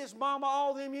badgered his mama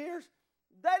all them years,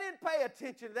 they didn't pay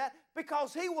attention to that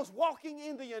because he was walking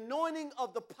in the anointing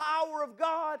of the power of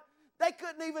God. They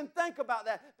couldn't even think about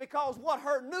that because what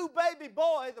her new baby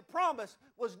boy, the promise,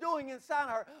 was doing inside of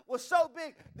her was so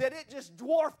big that it just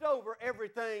dwarfed over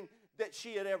everything that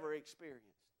she had ever experienced.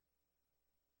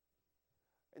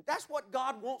 And that's what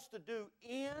God wants to do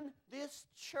in this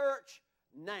church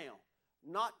now.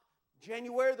 Not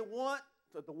January the 1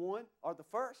 or the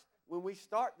 1st when we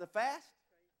start the fast.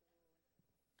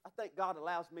 I think God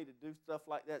allows me to do stuff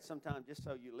like that sometimes just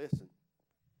so you listen.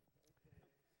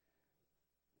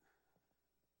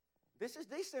 This is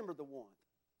December the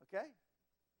 1st, okay?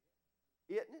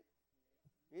 Isn't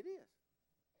it? It is.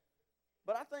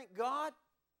 But I think God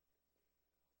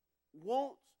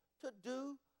wants to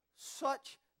do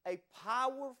such a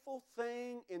powerful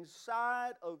thing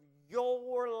inside of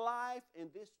your life in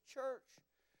this church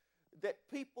that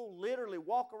people literally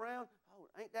walk around,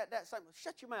 oh, ain't that something?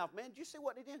 Shut your mouth, man. Did you see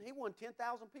what he did? He won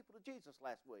 10,000 people to Jesus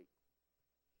last week.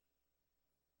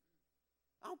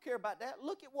 I don't care about that.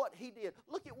 Look at what he did.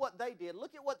 Look at what they did.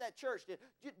 Look at what that church did.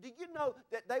 Do you know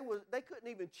that they couldn't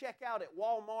even check out at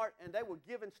Walmart and they were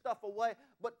giving stuff away,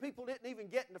 but people didn't even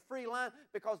get in the free line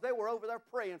because they were over there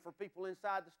praying for people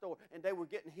inside the store, and they were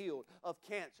getting healed of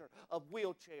cancer, of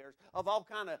wheelchairs, of all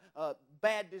kind of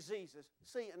bad diseases.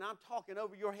 See, and I'm talking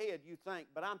over your head, you think,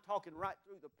 but I'm talking right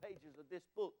through the pages of this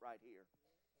book right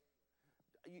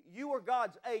here. You are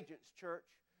God's agents, church.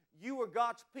 You are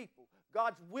God's people.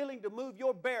 God's willing to move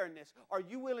your barrenness. Are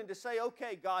you willing to say,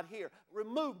 okay, God, here,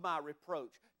 remove my reproach.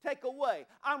 Take away.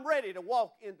 I'm ready to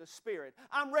walk in the Spirit.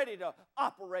 I'm ready to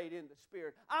operate in the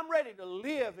Spirit. I'm ready to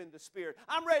live in the Spirit.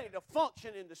 I'm ready to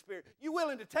function in the Spirit. You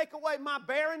willing to take away my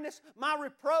barrenness, my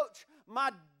reproach,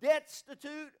 my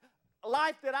destitute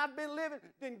life that I've been living?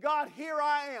 Then God, here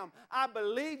I am. I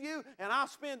believe you, and I'll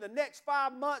spend the next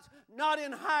 5 months not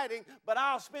in hiding, but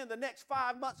I'll spend the next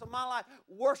 5 months of my life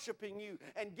worshiping you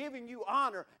and giving you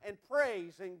honor and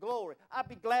praise and glory. I'd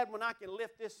be glad when I can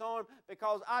lift this arm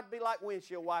because I'd be like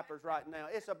windshield wipers right now.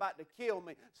 It's about to kill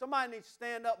me. Somebody needs to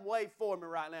stand up and wave for me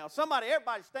right now.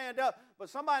 Everybody stand up, but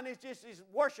somebody needs just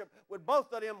worship with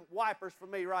both of them wipers for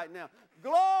me right now.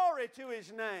 Glory to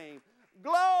His name.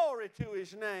 Glory to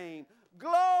His name.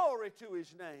 Glory to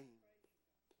His name.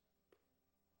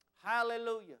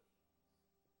 Hallelujah.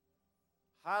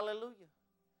 Hallelujah.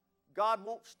 God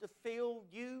wants to fill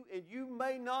you, and you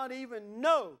may not even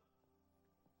know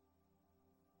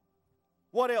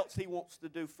what else He wants to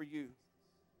do for you.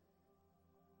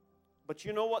 But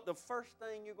you know what? The first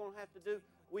thing you're going to have to do,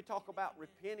 we talk about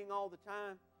repenting all the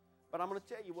time, but I'm going to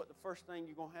tell you what the first thing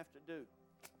you're going to have to do,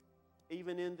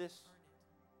 even in this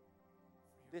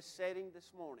setting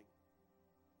this morning.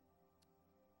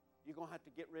 You're going to have to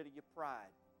get rid of your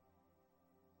pride.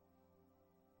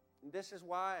 And this is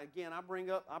why, again, I bring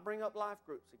up life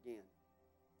groups again.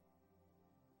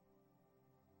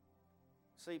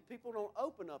 See, people don't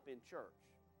open up in church,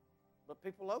 but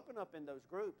people open up in those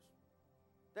groups.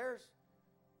 There's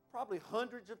probably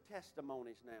hundreds of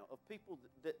testimonies now of people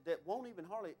that won't even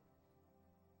hardly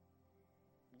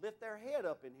lift their head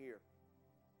up in here,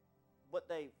 but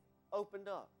they've opened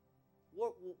up.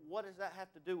 What does that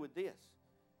have to do with this?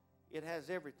 It has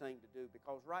everything to do,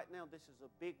 because right now this is a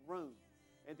big room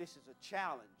and this is a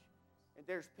challenge and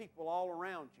there's people all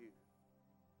around you.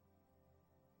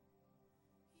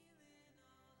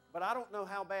 But I don't know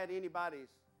how bad anybody's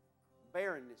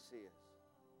barrenness is.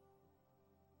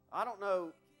 I don't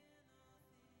know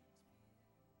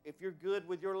if you're good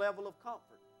with your level of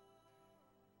comfort.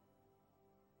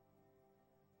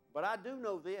 But I do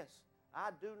know this.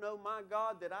 I do know, my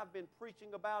God, that I've been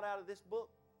preaching about out of this book.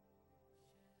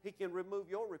 He can remove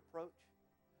your reproach.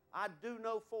 I do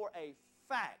know for a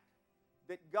fact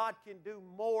that God can do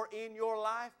more in your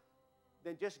life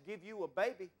than just give you a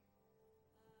baby.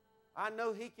 I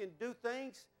know He can do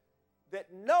things that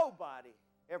nobody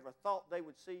ever thought they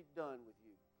would see done with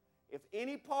you. If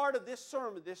any part of this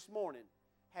sermon this morning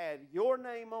had your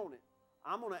name on it,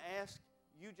 I'm going to ask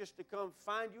you just to come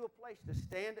find you a place to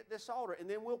stand at this altar, and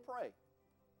then we'll pray.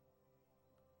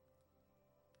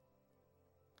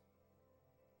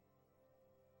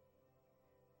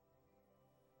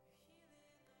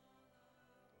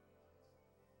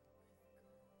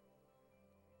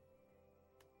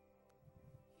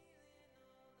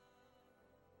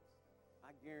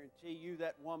 I guarantee you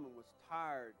that woman was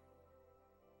tired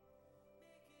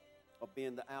of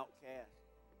being the outcast.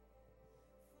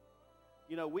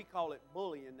 You know, we call it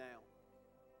bullying now.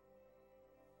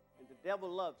 And the devil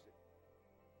loves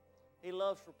it. He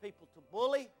loves for people to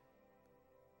bully,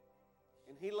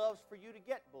 and he loves for you to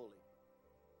get bullied.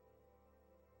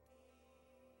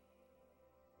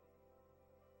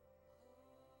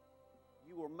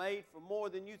 You were made for more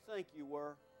than you think you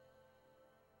were.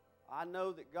 I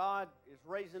know that God is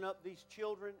raising up these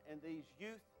children and these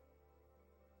youth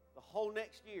the whole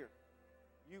next year.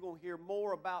 You're going to hear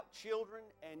more about children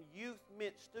and youth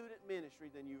student ministry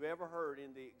than you've ever heard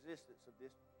in the existence of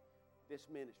this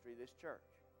ministry, this church.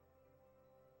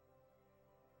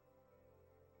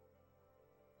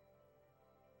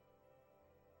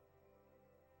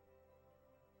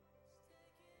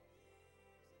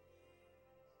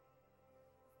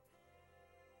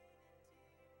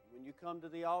 When you come to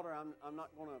the altar, I'm not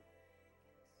going to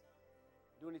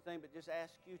do anything but just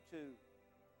ask you to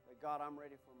say, God, I'm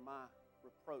ready for my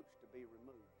reproach to be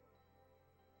removed.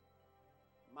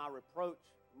 My reproach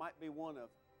might be one of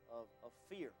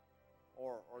fear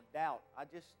or doubt.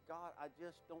 God, I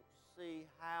just don't see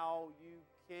how you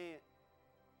can't.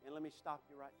 And let me stop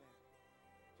you right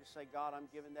there. Just say, God, I'm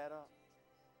giving that up.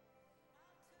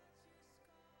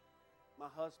 My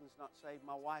husband's not saved.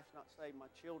 My wife's not saved. My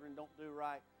children don't do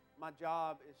right. My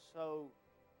job is so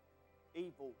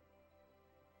evil.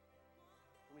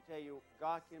 Let me tell you,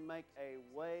 God can make a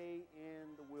way in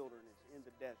the wilderness, in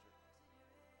the desert.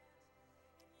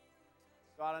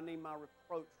 God, I need my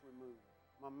reproach removed.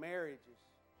 My marriage is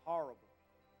horrible.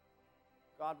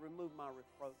 God, remove my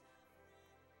reproach.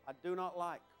 I do not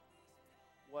like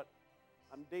what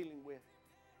I'm dealing with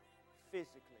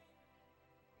physically.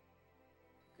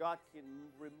 God can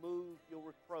remove your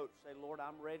reproach. Say, Lord,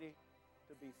 I'm ready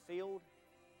to be filled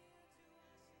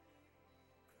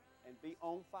and be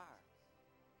on fire.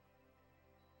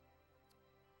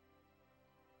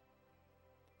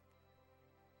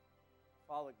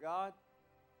 Father God,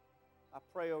 I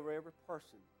pray over every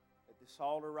person at this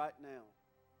altar right now.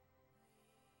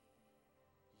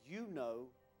 You know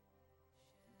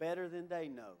better than they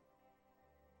know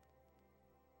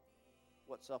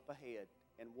what's up ahead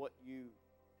and what you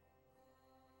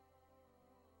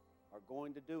are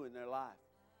going to do in their life.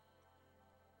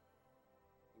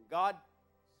 And God,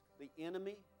 the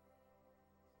enemy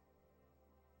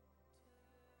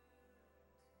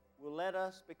will let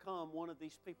us become one of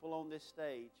these people on this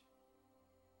stage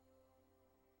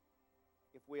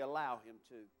if we allow him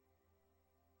to.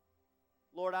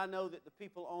 Lord, I know that the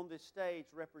people on this stage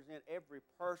represent every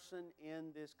person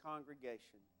in this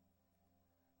congregation.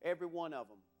 Every one of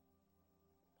them.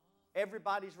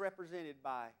 Everybody's represented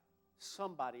by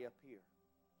somebody up here.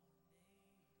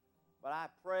 But I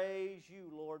praise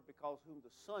you, Lord, because whom the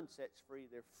Son sets free,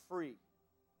 they're free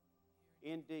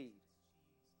indeed.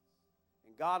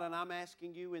 And God, and I'm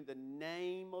asking you in the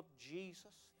name of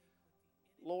Jesus,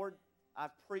 Lord,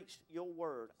 I've preached your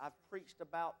word. I've preached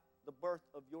about the birth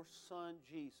of your Son,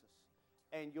 Jesus,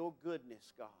 and your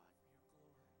goodness, God.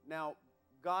 Now,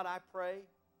 God, I pray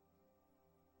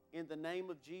in the name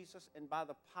of Jesus and by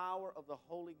the power of the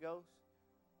Holy Ghost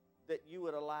that you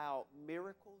would allow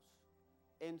miracles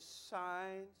and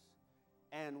signs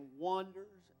and wonders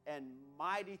and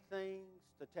mighty things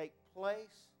to take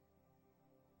place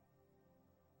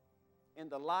in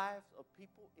the lives of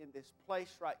people in this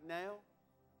place right now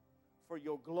for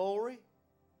your glory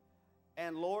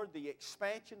and, Lord, the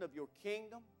expansion of your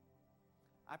kingdom.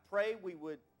 I pray we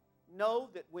would know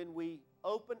that when we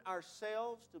open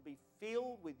ourselves to be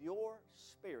filled with your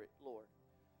Spirit, Lord,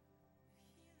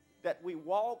 that we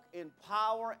walk in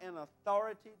power and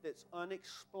authority that's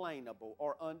unexplainable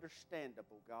or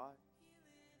understandable, God.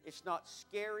 It's not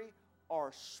scary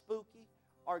or spooky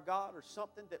or, God, or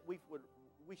something that we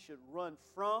should run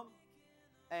from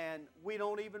and we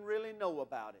don't even really know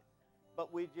about it.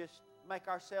 But we just make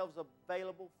ourselves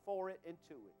available for it and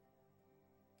to it.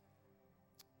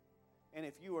 And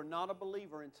if you are not a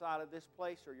believer inside of this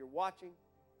place or you're watching,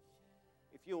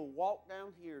 if you'll walk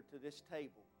down here to this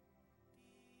table.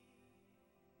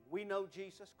 We know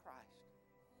Jesus Christ,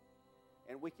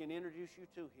 and we can introduce you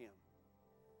to Him.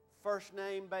 First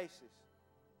name basis.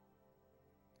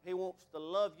 He wants to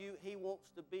love you. He wants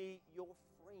to be your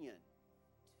friend.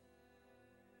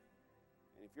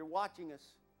 And if you're watching us,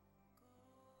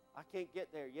 I can't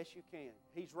get there. Yes, you can.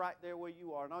 He's right there where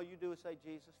you are. And all you do is say,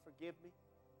 Jesus, forgive me.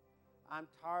 I'm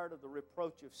tired of the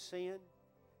reproach of sin.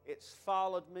 It's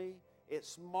followed me.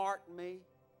 It's marked me.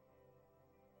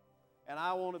 And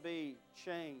I want to be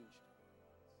changed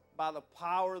by the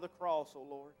power of the cross, oh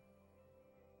Lord.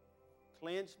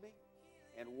 Cleanse me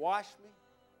and wash me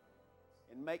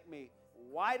and make me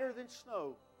whiter than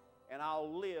snow, and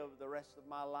I'll live the rest of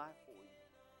my life for you.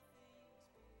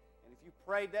 And if you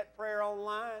prayed that prayer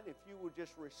online, if you would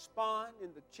just respond in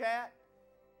the chat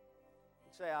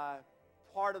and say, I'm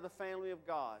part of the family of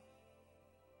God.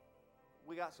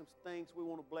 We got some things we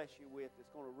want to bless you with that's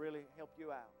going to really help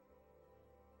you out.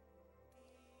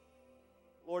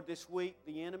 Lord, this week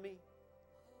the enemy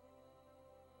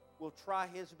will try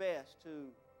his best to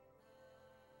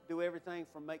do everything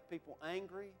from make people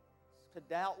angry to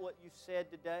doubt what you've said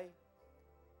today.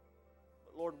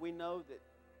 But Lord, we know that,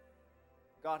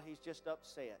 God, he's just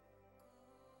upset.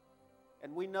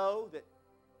 And we know that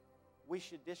we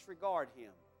should disregard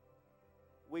him.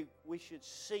 We should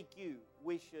seek you.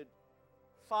 We should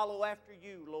follow after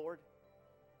you, Lord.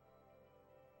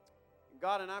 And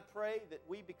God, and I pray that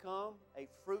we become a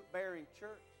fruit-bearing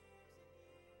church.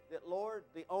 That, Lord,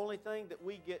 the only thing that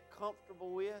we get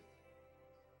comfortable with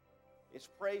is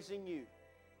praising you.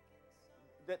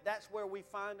 That's where we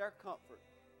find our comfort,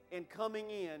 in coming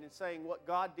in and saying what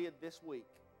God did this week.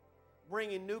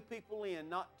 Bringing new people in,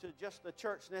 not to just the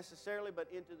church necessarily, but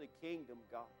into the kingdom,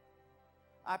 God.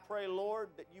 I pray, Lord,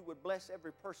 that you would bless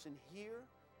every person here,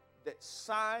 that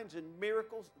signs and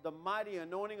miracles, the mighty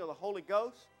anointing of the Holy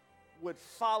Ghost would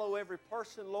follow every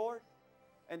person, Lord,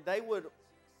 and they would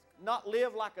not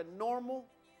live like a normal,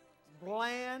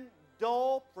 bland,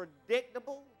 dull,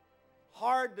 predictable,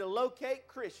 hard to locate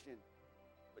Christian.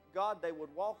 But God, they would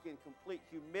walk in complete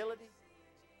humility,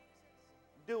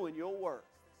 doing your work.